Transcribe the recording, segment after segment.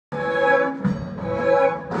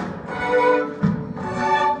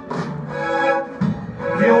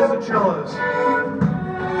cellos.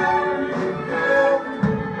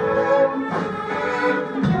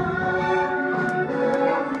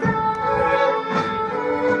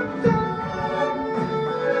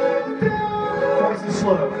 Twice as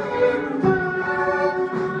slow.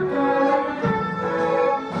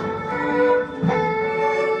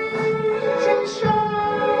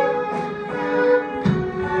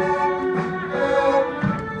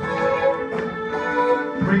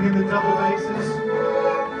 Bring in the double basses.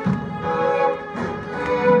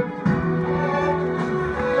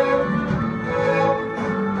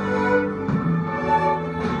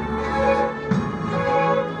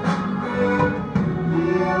 We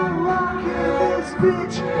are rocking this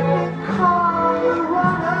bitch in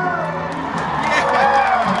Colorado.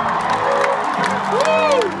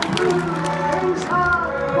 Hangs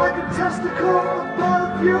high like a testicle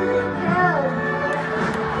above your head.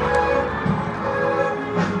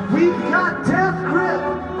 We've got Death Grip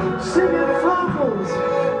singing vocals.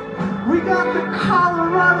 We got the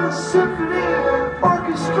Colorado Symphony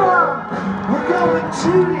Orchestra. We're going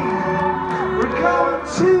tootie. We're going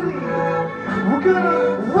tootie. We're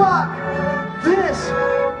gonna rock this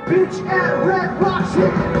bitch at Red Rocks.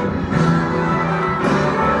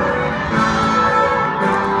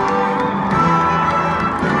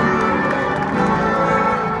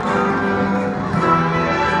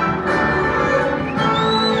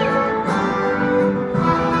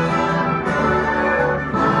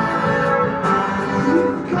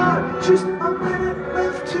 Just a minute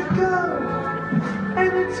left to go,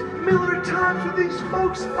 and it's Miller time for these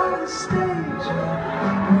folks on the stage.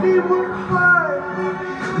 They work hard,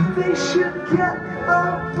 they should get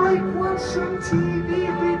a break, watch some TV,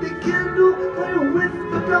 read the Kindle, play with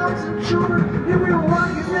the dogs and children. Here we're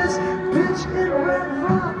rocking this bitch in Red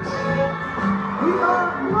Rocks. We are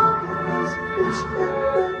rocking this bitch in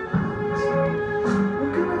Red Rocks.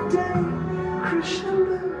 We're gonna day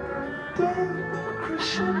crescendo, day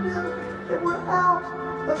crescendo. And we're out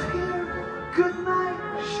of here. Good night.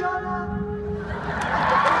 Shut up.